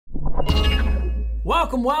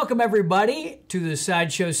Welcome, welcome everybody to the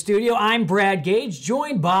Sideshow studio. I'm Brad Gage,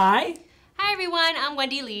 joined by... Hi everyone, I'm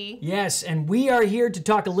Wendy Lee. Yes, and we are here to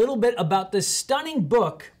talk a little bit about this stunning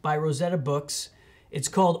book by Rosetta Books. It's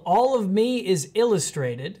called All of Me is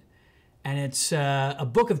Illustrated, and it's a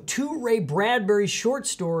book of two Ray Bradbury short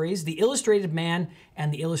stories, The Illustrated Man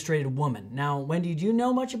and The Illustrated Woman. Now, Wendy, do you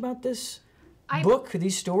know much about this book,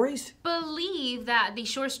 these stories? I believe that the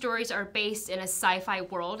short stories are based in a sci-fi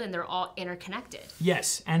world and they're all interconnected.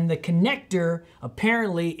 Yes, and the connector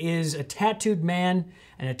apparently is a tattooed man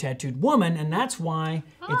and a tattooed woman, and that's why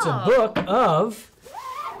it's a book of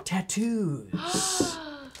tattoos.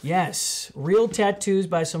 Yes, real tattoos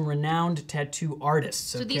by some renowned tattoo artists.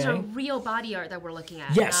 So these are real body art that we're looking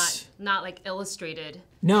at, yes, not like illustrated.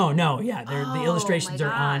 No, yeah, the illustrations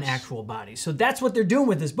are on actual bodies. So that's what they're doing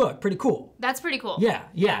with this book. Pretty cool. That's pretty cool.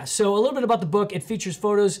 Yeah. So a little bit about the book. It features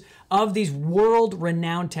photos of these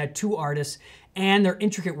world-renowned tattoo artists and their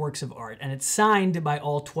intricate works of art, and it's signed by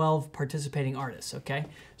all 12 participating artists. Okay,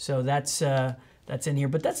 so that's in here.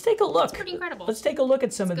 But let's take a look. It's pretty incredible. Let's take a look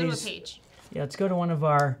at some of these. Let's go to a page. Yeah, let's go to one of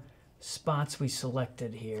our spots we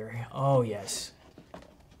selected here. Oh, yes.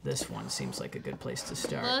 This one seems like a good place to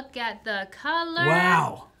start. Look at the color.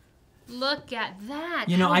 Wow. Look at that.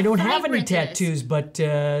 You know, I don't have any tattoos, but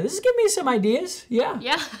this is giving me some ideas. Yeah.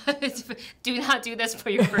 Yeah. Do not do this for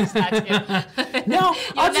your first tattoo. No,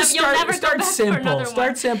 I'll just start simple.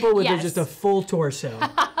 Start simple with just a full torso.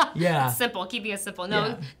 Yeah. Simple, keeping it simple.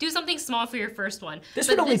 No, do something small for your first one. This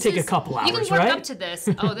would only take a couple hours, right? You can work up to this.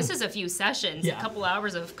 Oh, this is a few sessions, a couple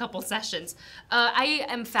hours of couple sessions. I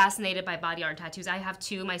am fascinated by body art tattoos. I have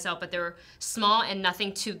two myself, but they're small and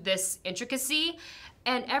nothing to this intricacy.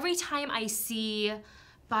 And every time I see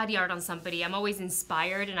body art on somebody, I'm always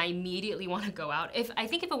inspired and I immediately want to go out. I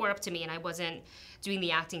think if it were up to me and I wasn't doing the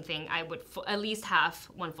acting thing, I would at least have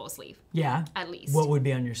one full sleeve. Yeah? At least. What would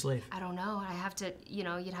be on your sleeve? I don't know. I have to,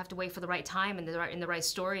 you'd have to wait for the right time and the right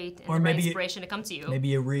story and or the maybe right inspiration to come to you. Maybe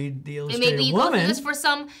you read The Illustrated Woman. And maybe you go through this for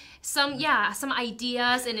some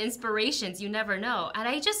ideas and inspirations. You never know. And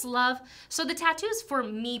I just love, so the tattoos for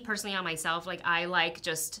me personally on myself, like I like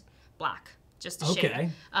just black. Just a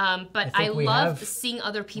shade. But I love seeing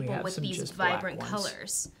other people with these vibrant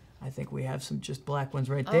colors. I think we have some just black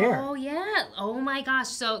ones right there. Oh yeah, oh my gosh.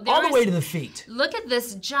 So all the way to the feet. Look at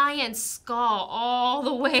this giant skull all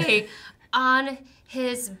the way on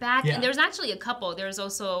his back. And there's actually a couple. There's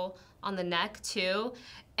also on the neck too.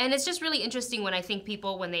 And it's just really interesting when I think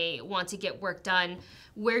people, when they want to get work done,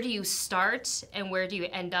 where do you start and where do you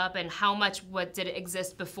end up and how much, what did it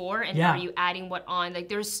exist before and how are you adding what on? Like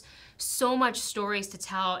there's so much stories to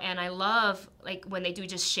tell, and I love like when they do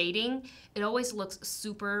just shading, it always looks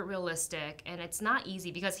super realistic, and it's not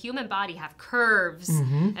easy because human body have curves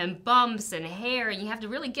and bumps and hair, and you have to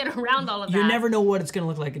really get around all of that. You never know what it's gonna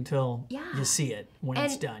look like until you see it when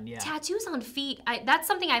it's done. Yeah. Tattoos on feet, that's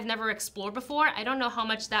something I've never explored before. I don't know how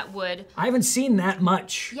much that would. I haven't seen that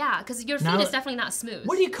much. Yeah, because your feet is definitely not smooth.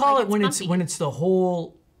 What do you call it when it's the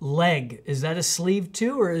whole leg? Is that a sleeve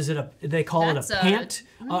too, or is it they call it a pant?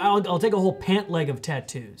 I'll take a whole pant leg of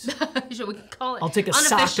tattoos. Should we call it? I'll take a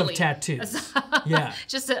sock of tattoos. Yeah.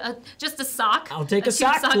 Just a sock. I'll take a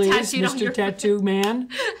sock, please, Mr. Tattoo Man.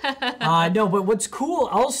 No, but what's cool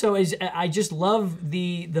also is I just love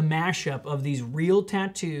the mashup of these real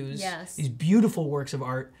tattoos, these beautiful works of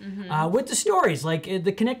art, with the stories, like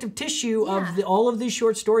the connective tissue of all of these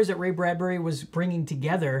short stories that Ray Bradbury was bringing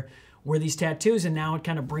together. Were these tattoos, and now it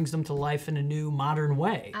kind of brings them to life in a new, modern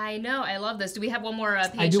way. I know, I love this. Do we have one more page?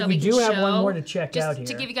 I do. We do have one more to check out here.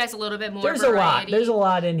 Just to give you guys a little bit more variety. There's a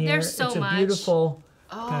lot in here. There's so much. It's a beautiful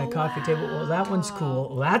kind of coffee table. Well, that one's cool.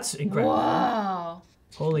 Well, that's incredible. Wow.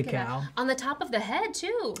 Holy cow. On the top of the head,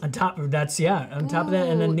 too. On top of that,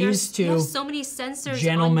 and then these two there's so many sensors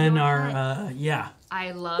gentlemen on your are, head.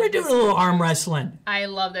 I love They're doing a little arm wrestling. I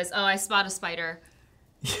love this. Oh, I spot a spider.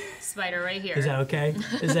 Spider right here. Is that okay?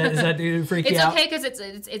 Is that freak you out? It's okay because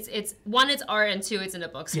it's one, it's art, and two, it's in a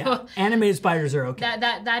book. So yeah, animated spiders are okay.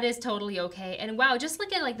 That is totally okay. And wow, just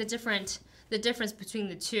look at like the difference between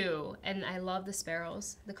the two. And I love the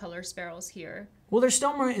sparrows, the color sparrows here. Well, there's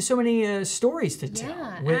so many stories to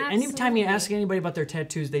tell. Yeah, anytime you ask anybody about their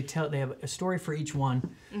tattoos, they have a story for each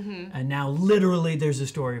one, and now literally there's a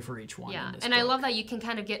story for each one. Yeah, and I love that you can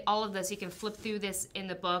kind of get all of this. You can flip through this in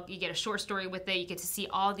the book. You get a short story with it. You get to see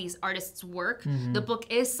all these artists' work. The book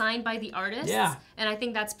is signed by the artists. Yeah, and I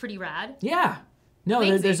think that's pretty rad. Yeah, no,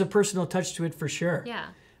 there's a personal touch to it for sure. Yeah.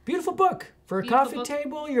 Beautiful book for a coffee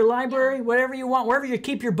table, your library, whatever you want, wherever you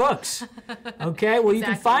keep your books. Okay, well, you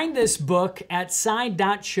can find this book at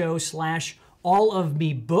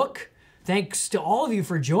side.show/allofmebook. Thanks to all of you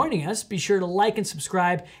for joining us. Be sure to like and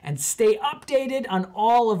subscribe and stay updated on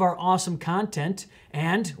all of our awesome content.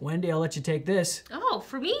 And Wendy, I'll let you take this. Oh,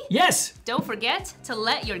 for me? Yes. Don't forget to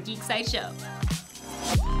let your geek side show.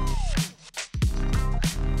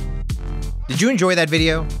 Did you enjoy that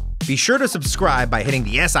video? Be sure to subscribe by hitting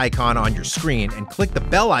the S icon on your screen and click the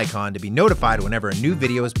bell icon to be notified whenever a new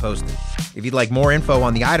video is posted. If you'd like more info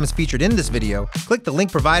on the items featured in this video, click the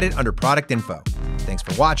link provided under product info. Thanks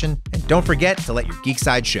for watching, and don't forget to let your geek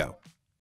side show.